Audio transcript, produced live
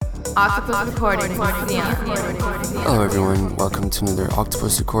Octopus Recordings with Sian. Hello everyone, welcome to another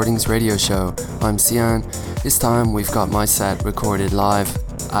Octopus Recordings radio show. I'm Sian. This time we've got my set recorded live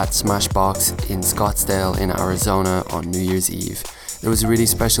at Smashbox in Scottsdale in Arizona on New Year's Eve. It was a really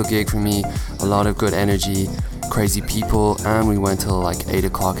special gig for me, a lot of good energy, crazy people, and we went till like 8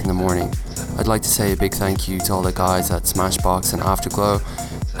 o'clock in the morning. I'd like to say a big thank you to all the guys at Smashbox and Afterglow,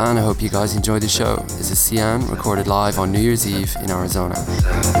 and I hope you guys enjoy the show. This is Sian, recorded live on New Year's Eve in Arizona.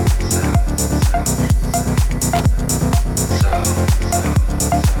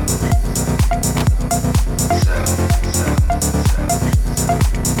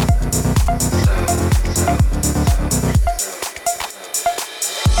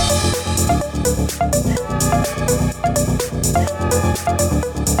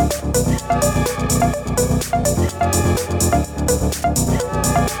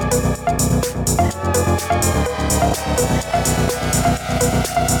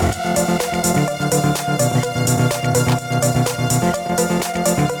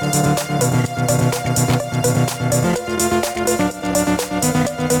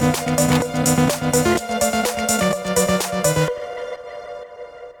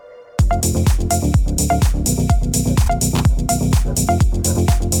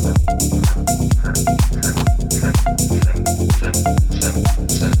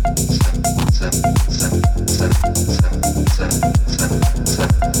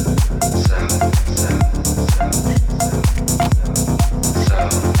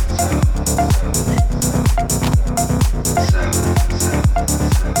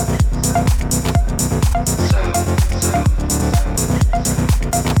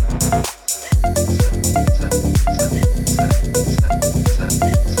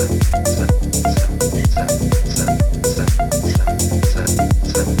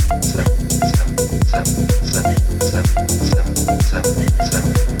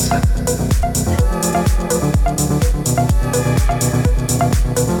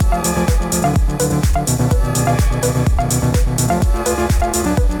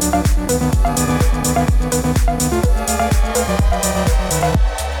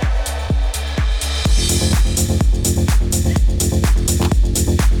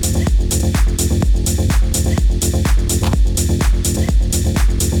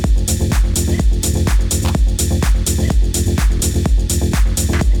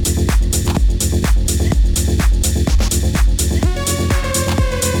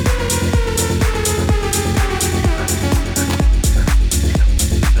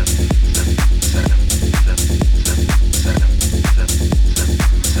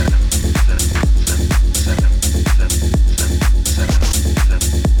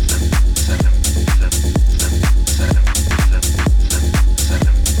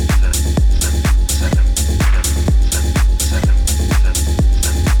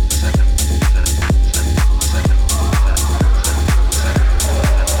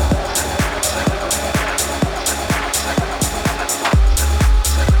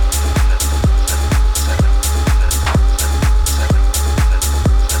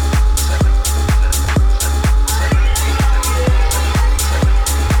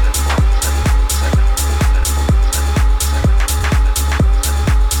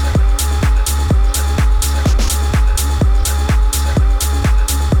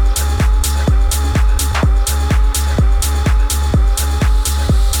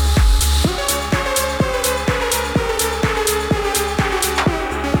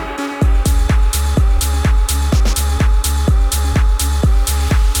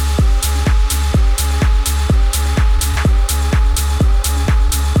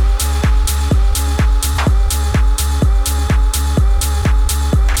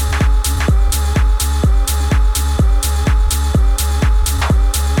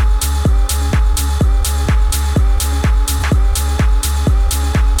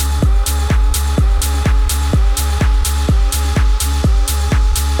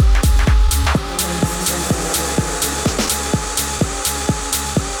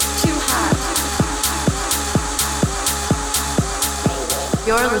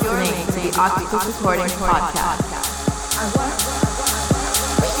 You're listening to the Octopus Recordings Podcast.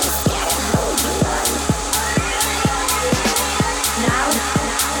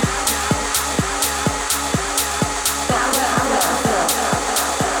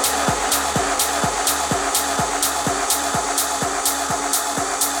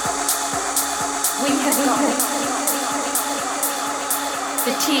 We have got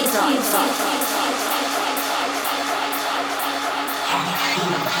the teardrop.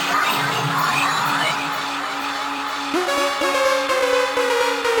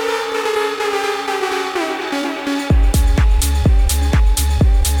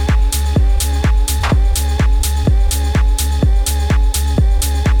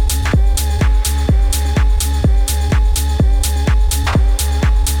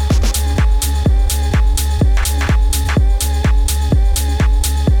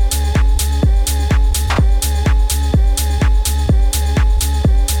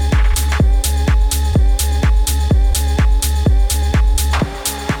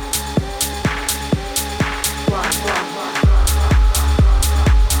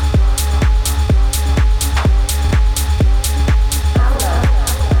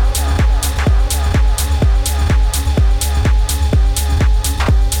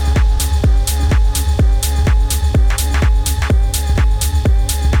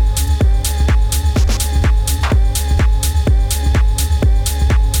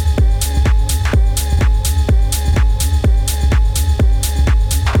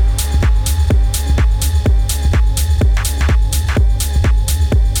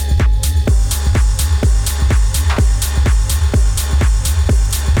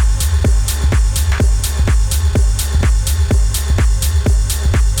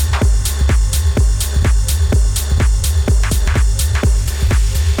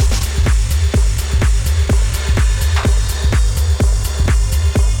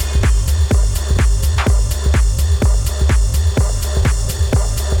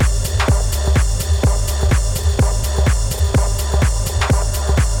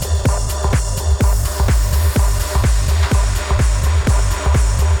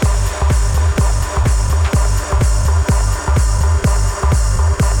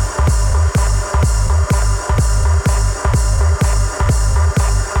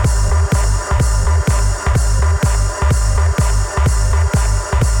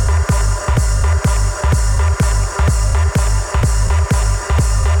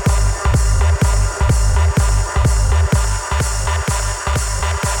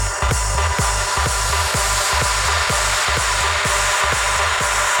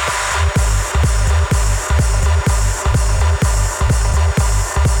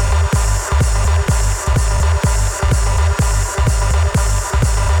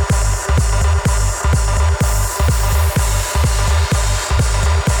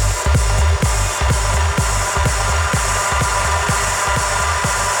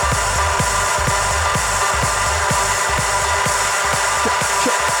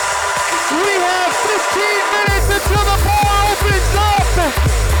 We have 15 minutes until the bar opens up.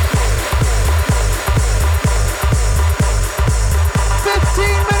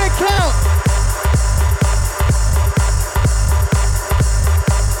 15-minute count.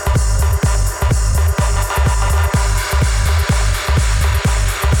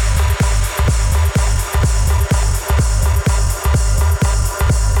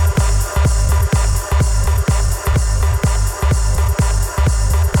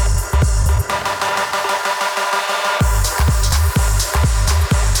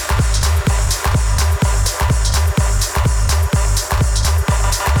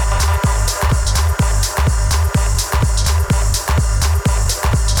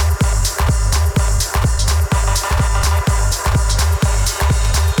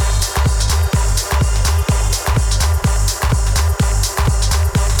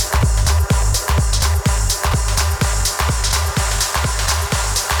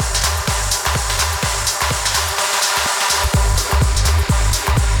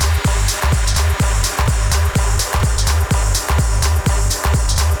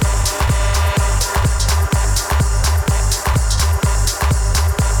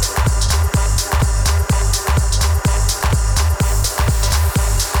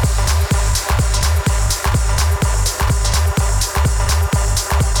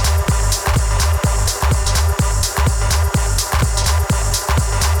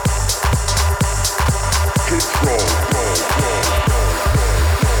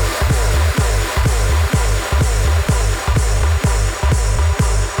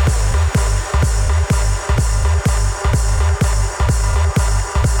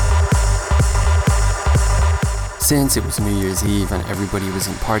 Since it was New Year's Eve and everybody was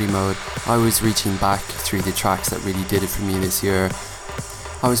in party mode, I was reaching back through the tracks that really did it for me this year.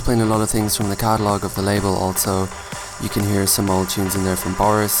 I was playing a lot of things from the catalogue of the label also. You can hear some old tunes in there from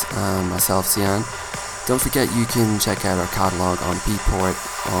Boris and myself, Sian. Don't forget you can check out our catalogue on Beatport,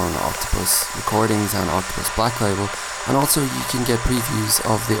 on Octopus Recordings and Octopus Black Label, and also you can get previews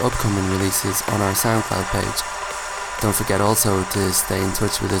of the upcoming releases on our SoundCloud page. Don't forget also to stay in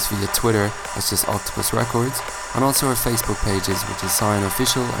touch with us via Twitter, that's just Octopus Records, and also our Facebook pages, which is Sian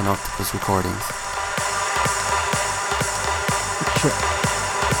Official and Octopus Recordings.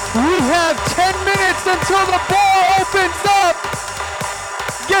 We have 10 minutes until the bar opens up.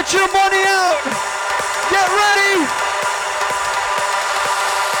 Get your money out. Get ready.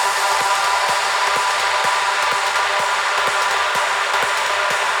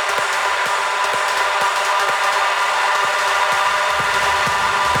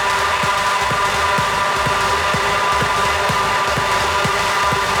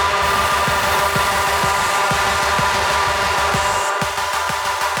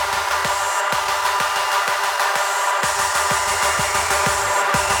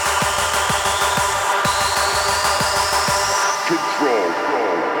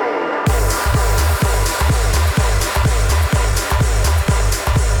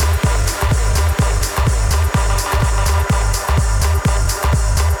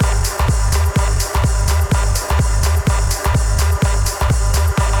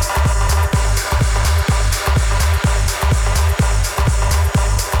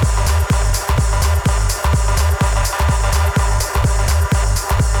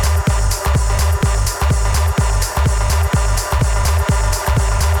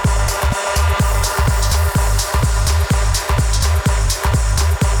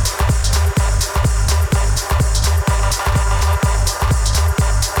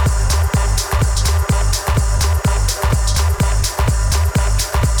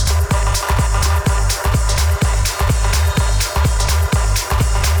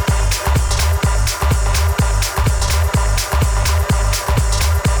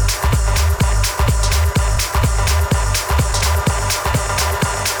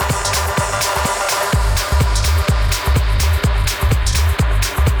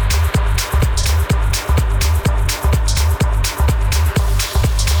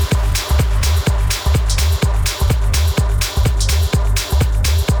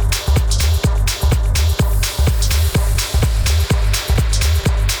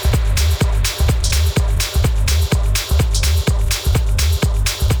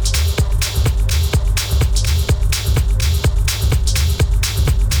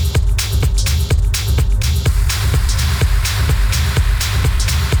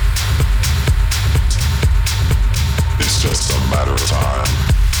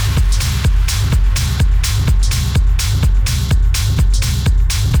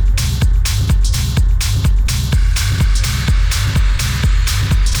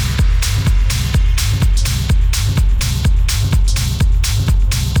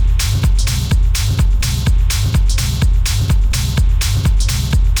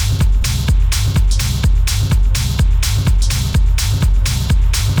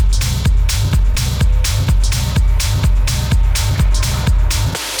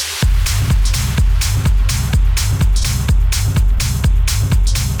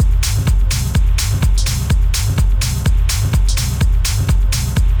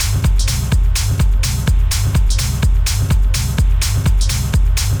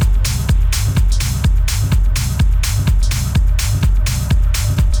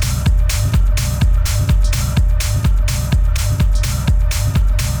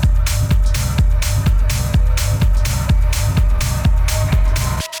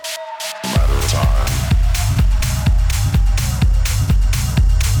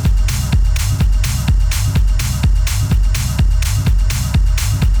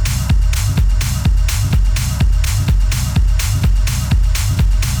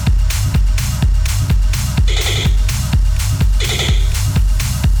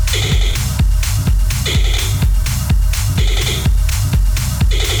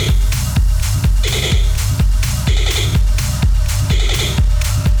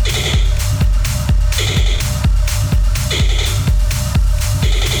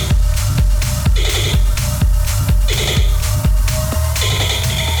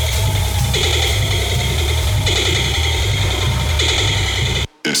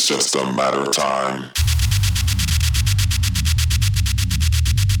 It's just a matter of time.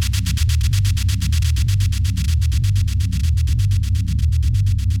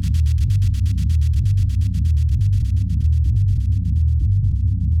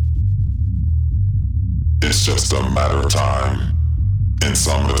 It's just a matter of time. In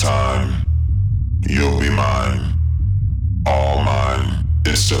summertime, you'll be mine. All mine.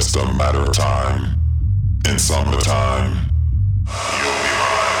 It's just a matter of time. In summertime, you'll be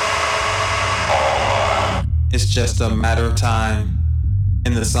mine. All mine. It's just a matter of time.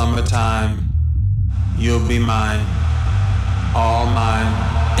 In the summertime, you'll be mine. All mine.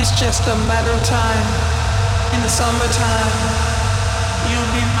 It's just a matter of time. In the summertime,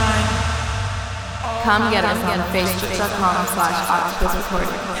 you'll be mine. Come get us on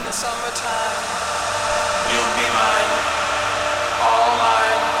facebook.com/octopusrecording. In the summertime, you'll be mine. All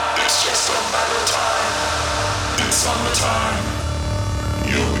mine. It's just a matter of time. In summertime,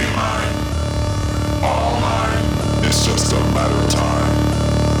 you'll be mine. All mine. It's just a matter of time.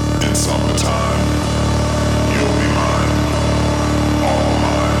 In summertime, you'll be mine. All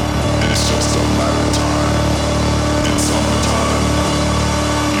mine. It's just a matter of time. In summertime,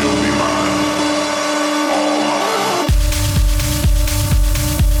 you'll be mine.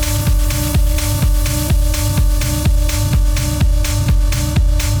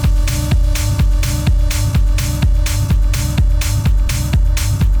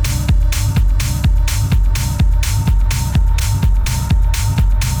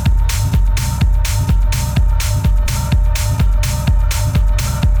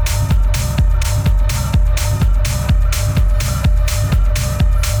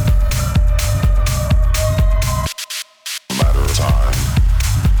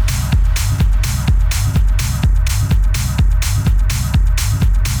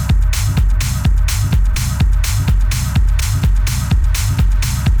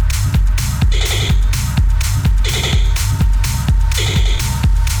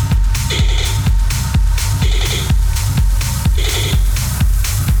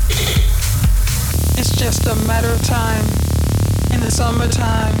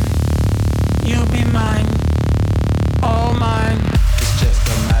 Summertime, you'll be mine, all mine. It's just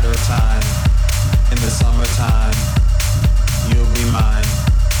a matter of time. In the summertime, you'll be mine,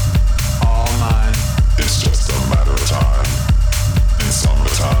 all mine. It's just a matter of time. In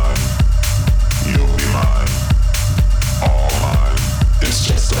summertime, you'll be mine, all mine. It's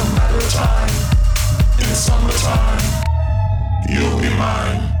just a matter of time. In summertime, you'll be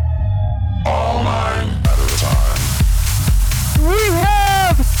mine, all mine. Matter of time. We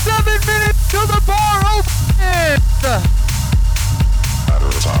have 7 minutes till the bar opens! Matter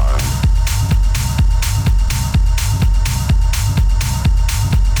of time.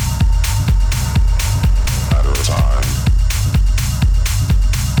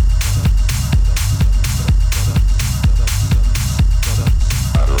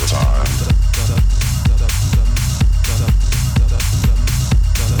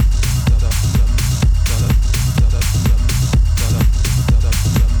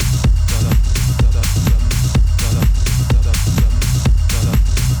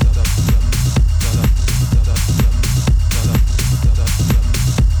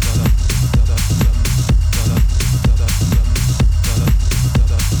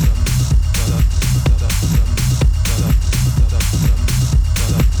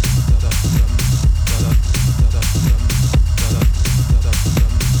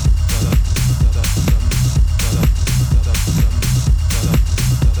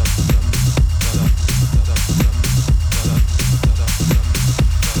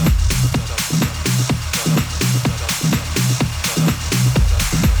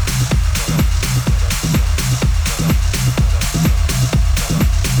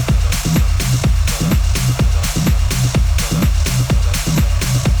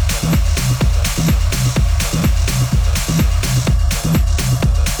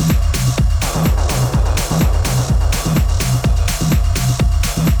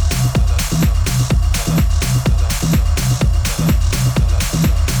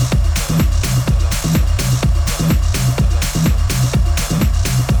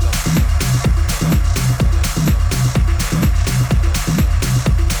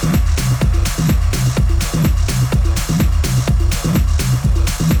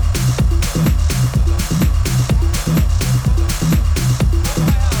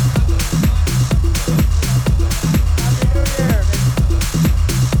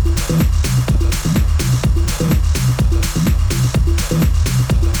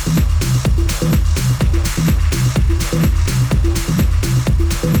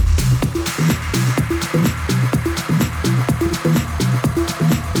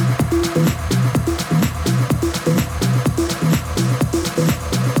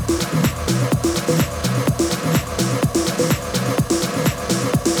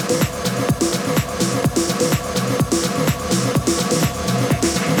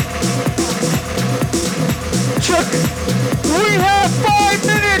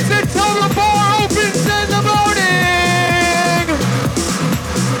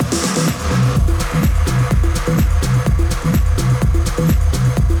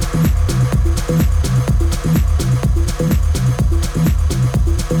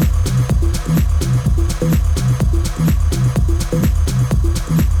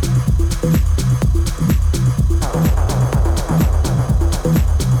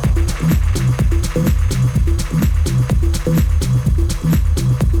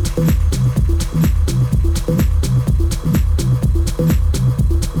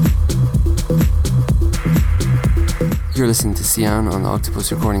 listening to Sian on the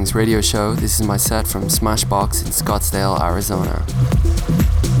Octopus Recordings radio show. This is my set from Smashbox in Scottsdale, Arizona.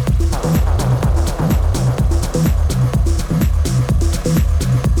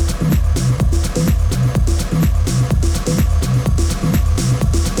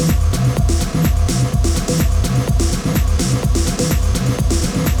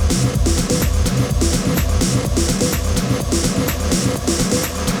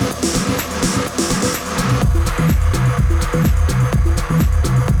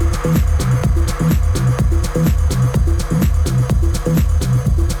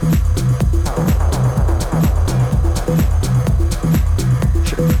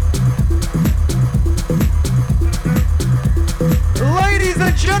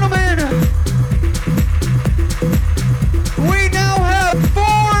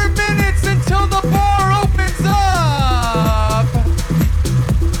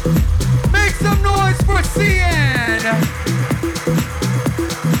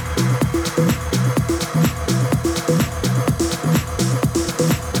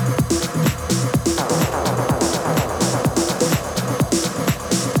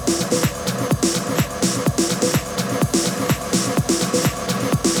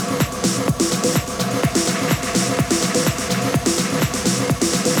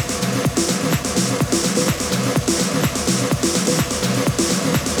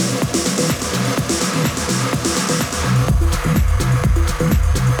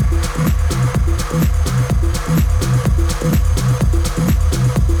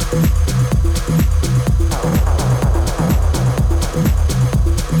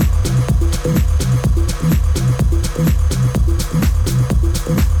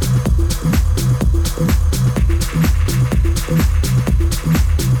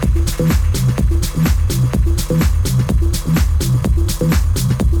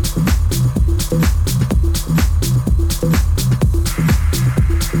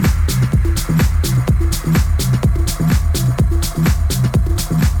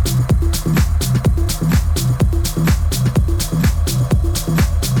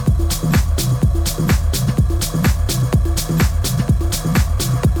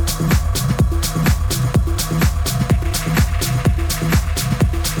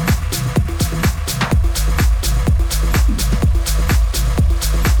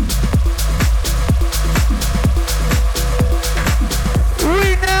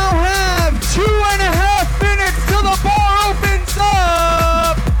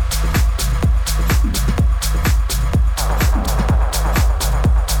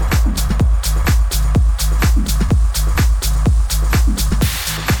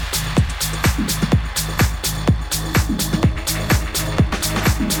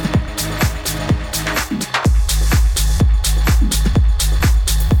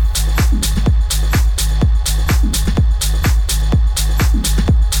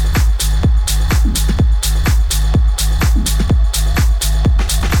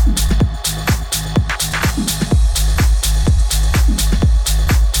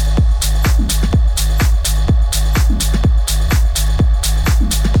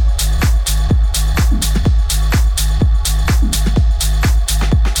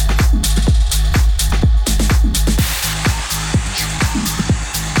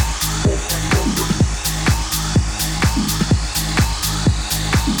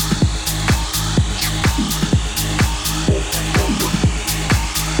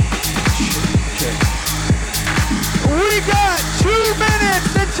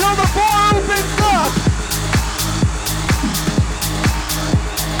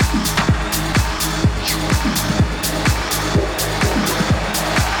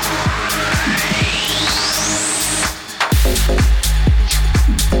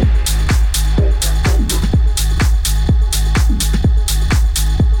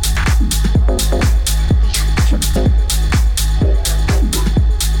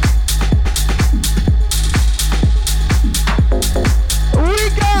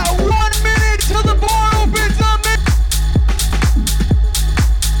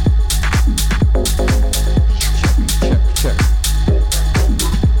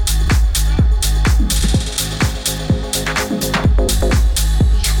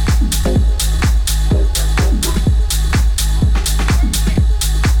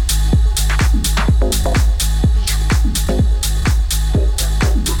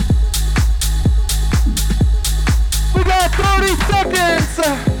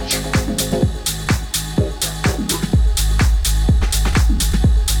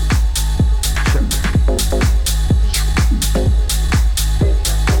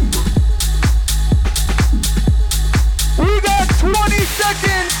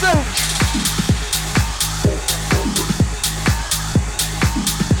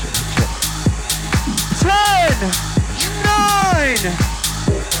 Sian!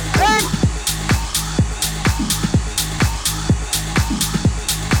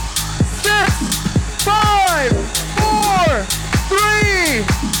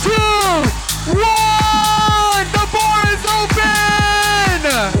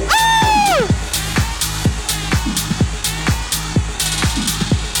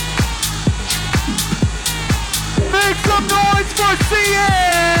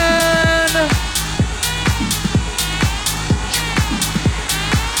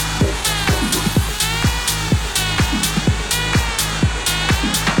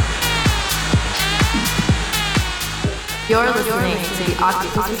 You're listening to the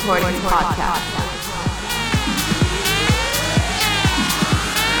Octopus Recordings Podcast.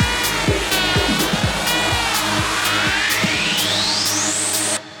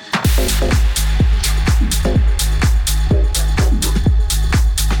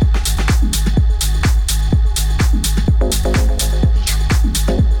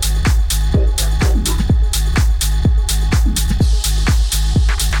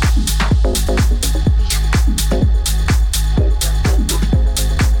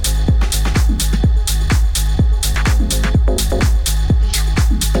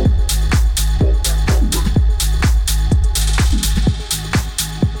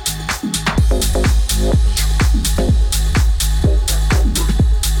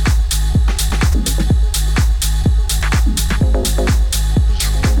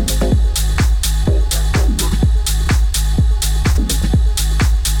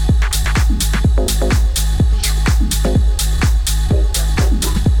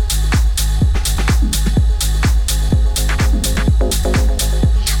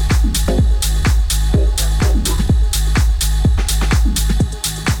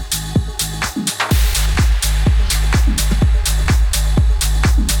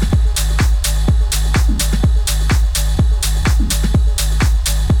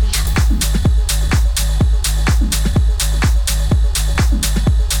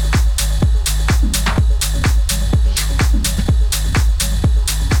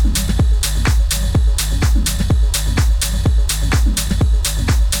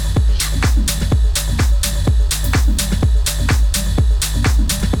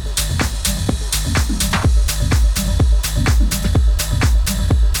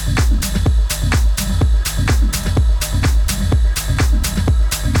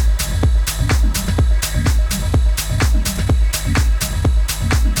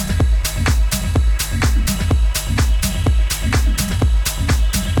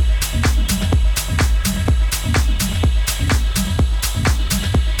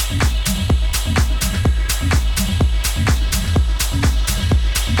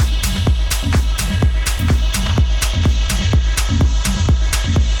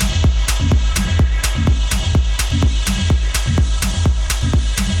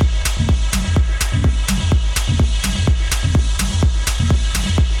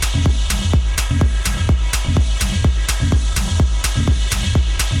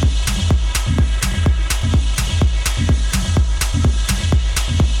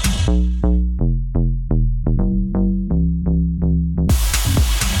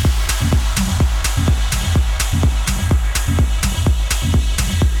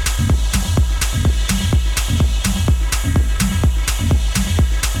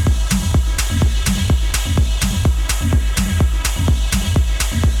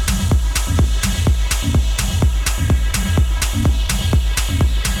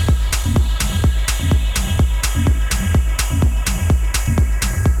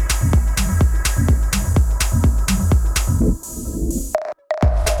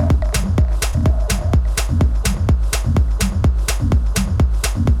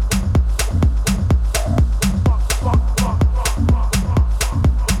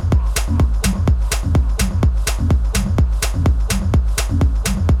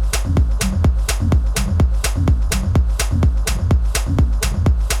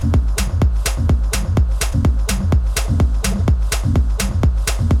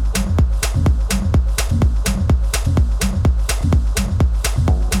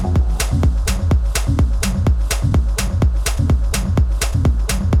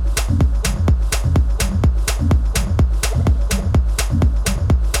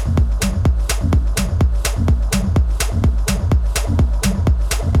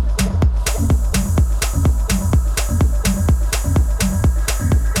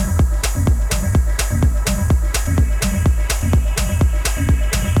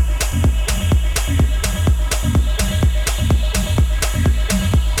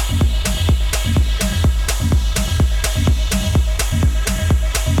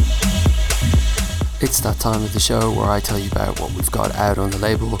 It's that time of the show where I tell you about what we've got out on the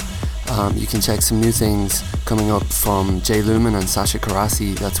label. You can check some new things coming up from Jay Lumen and Sasha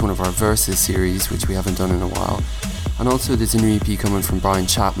Karasi. That's one of our Versus series, which we haven't done in a while. And also there's a new EP coming from Brian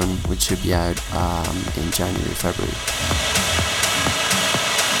Chapman, which should be out in January, February.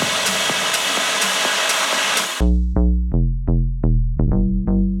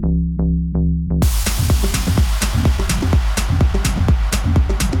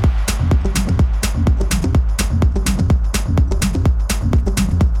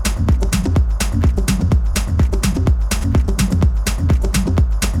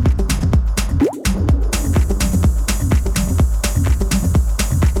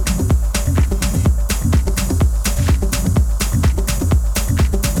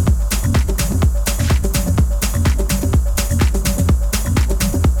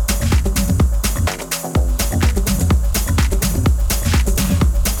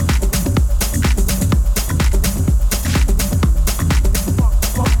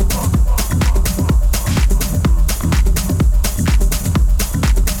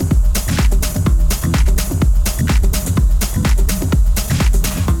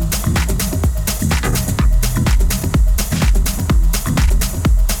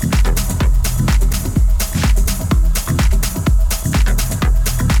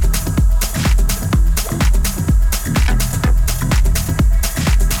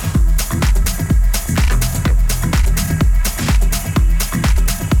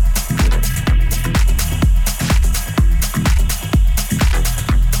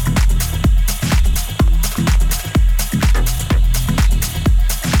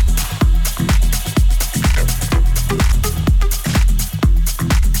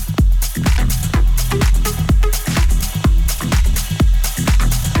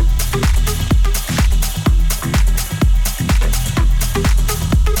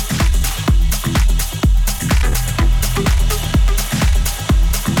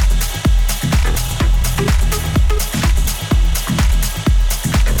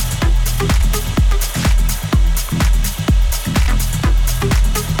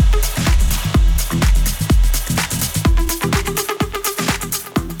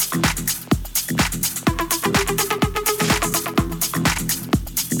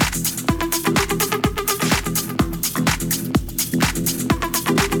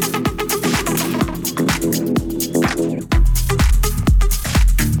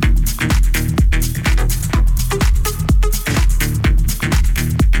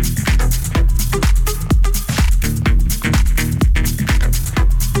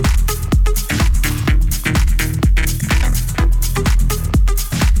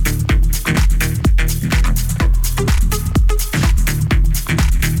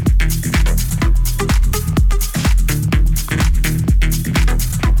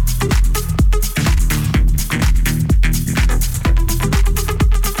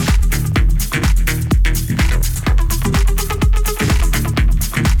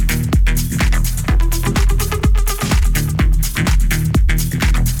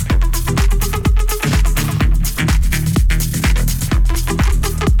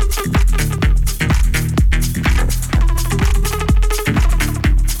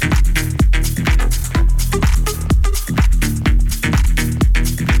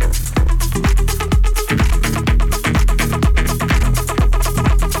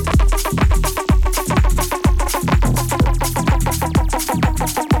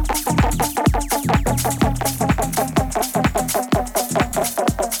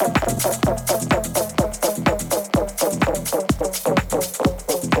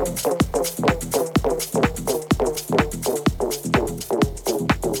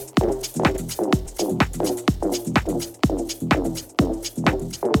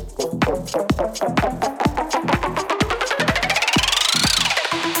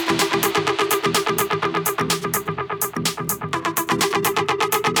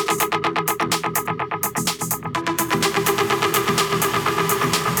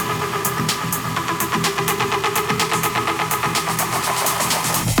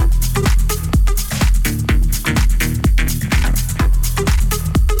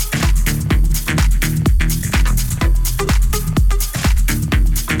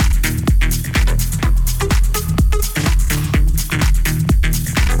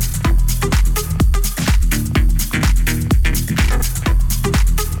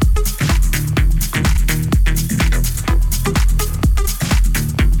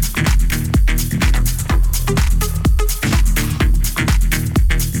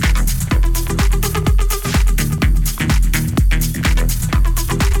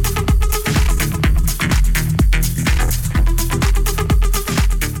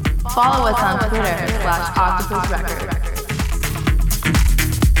 Follow us on Twitter /Octopus Records.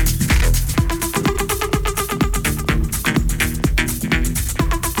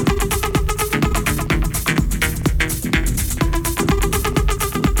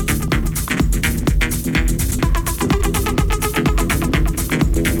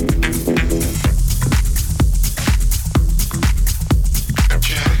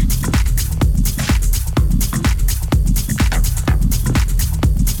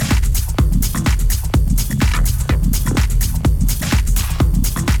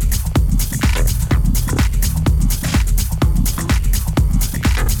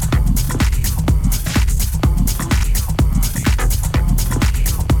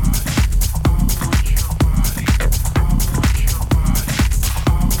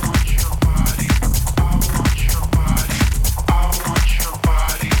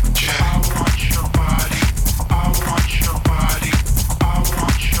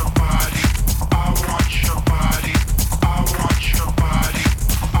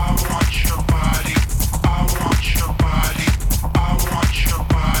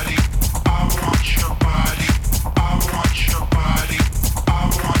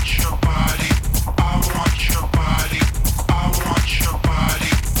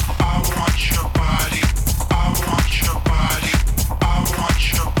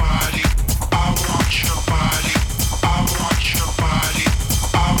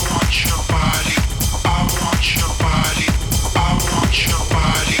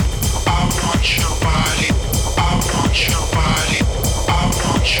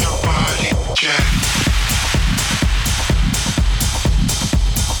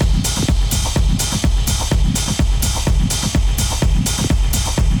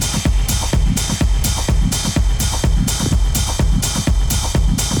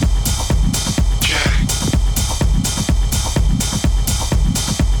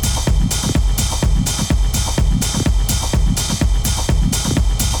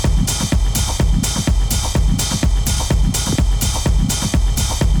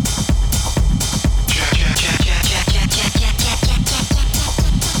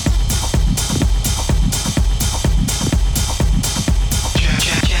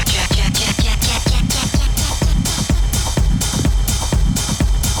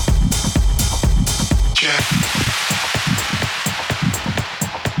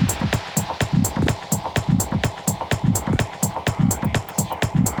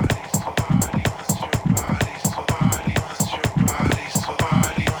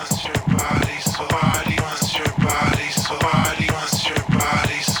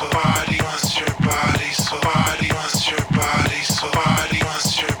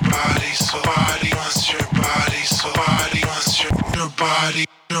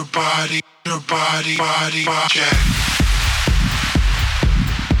 body check.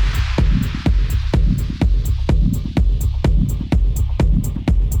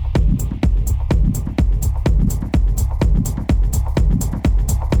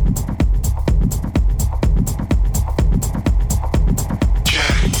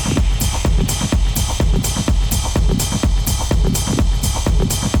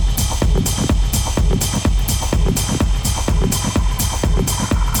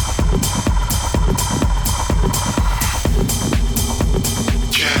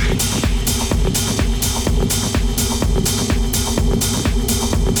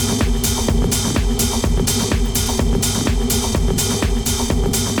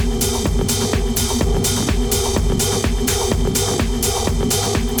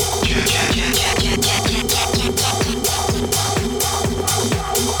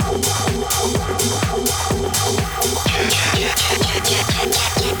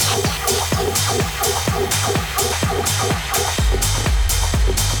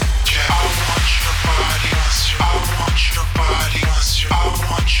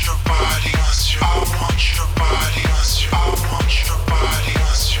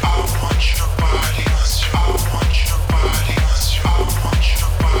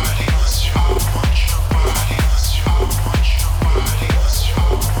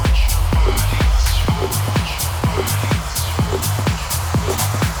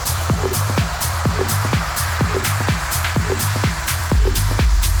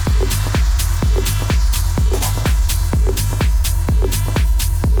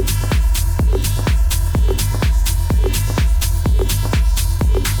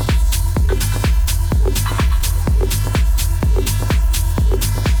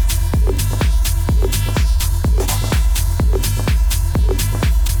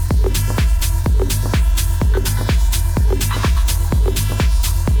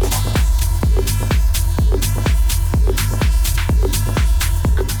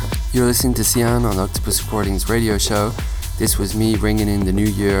 You're listening to Sian on the Octopus Recordings radio show. This was me ringing in the new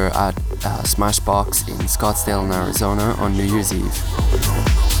year at Smashbox in Scottsdale, in Arizona on New Year's Eve.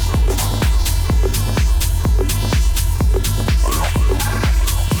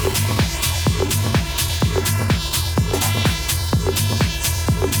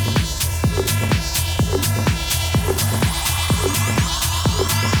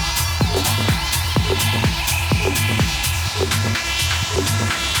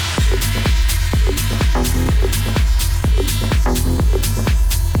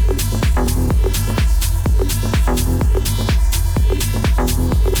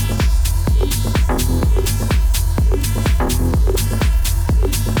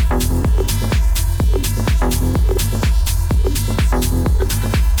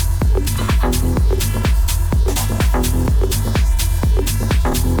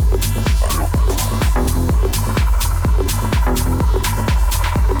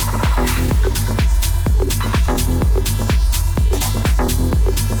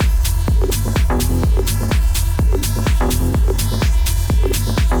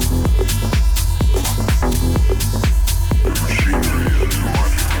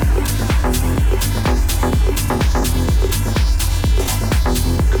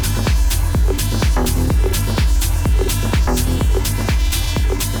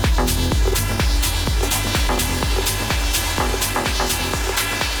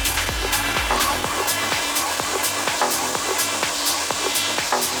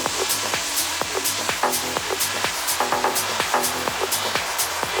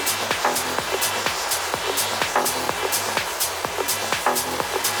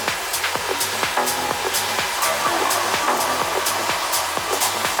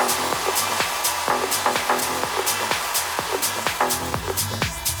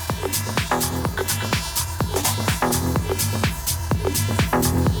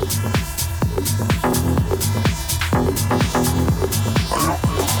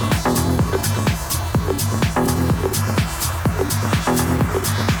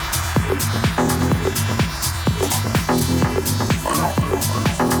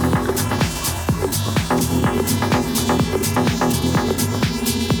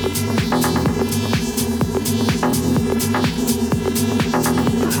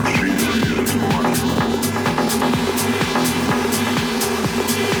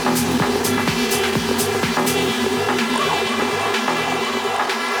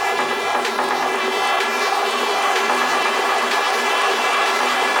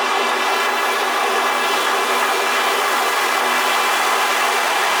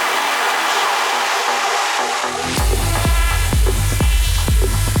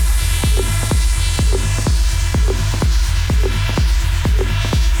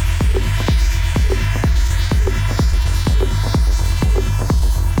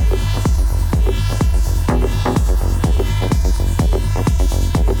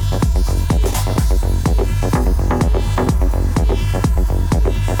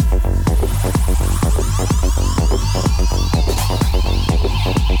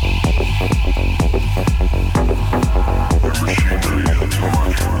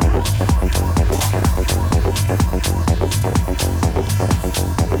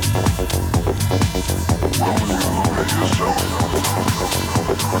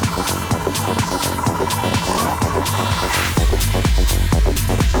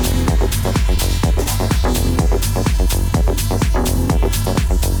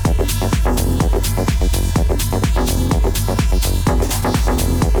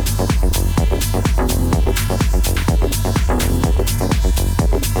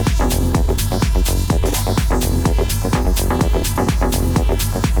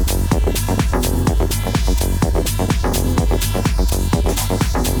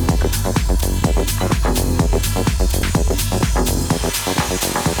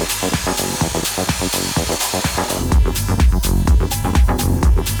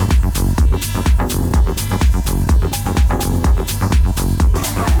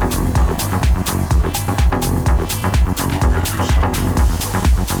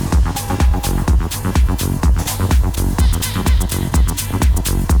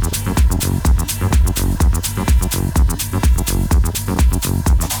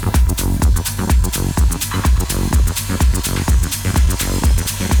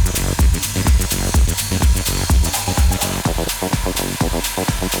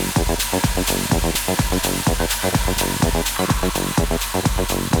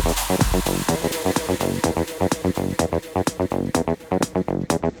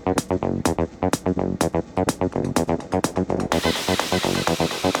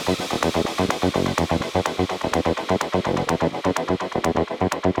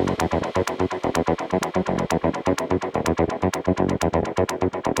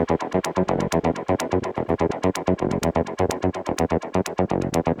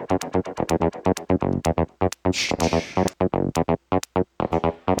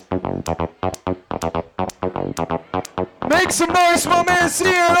 Make some noise for my man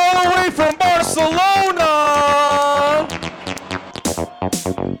Sian all the way from Barcelona.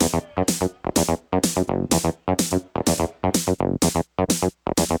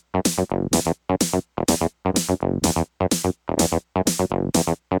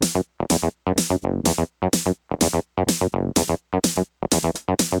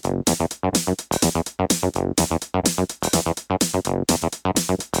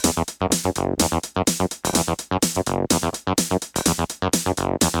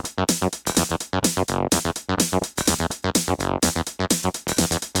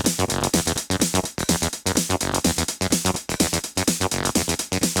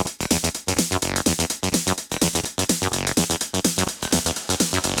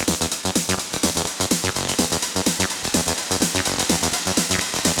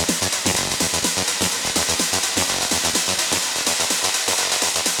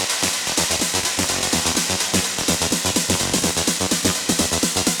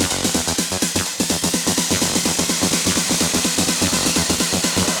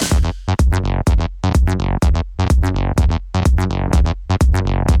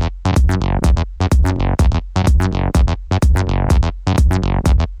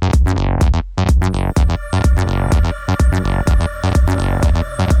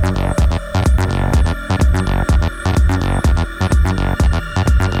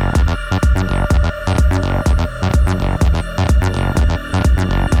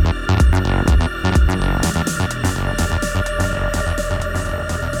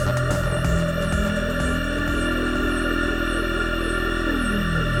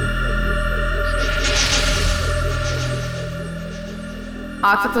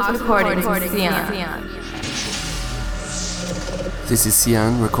 Octopus recording Sian. This is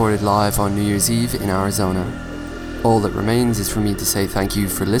Sian, recorded live on New Year's Eve in Arizona. All that remains is for me to say thank you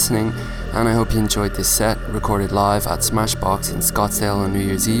for listening, and I hope you enjoyed this set, recorded live at Smashbox in Scottsdale on New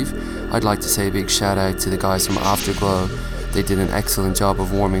Year's Eve. I'd like to say a big shout out to the guys from Afterglow. They did an excellent job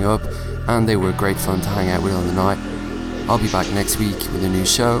of warming up, and they were great fun to hang out with on the night. I'll be back next week with a new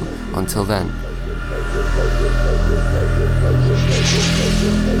show. Until then.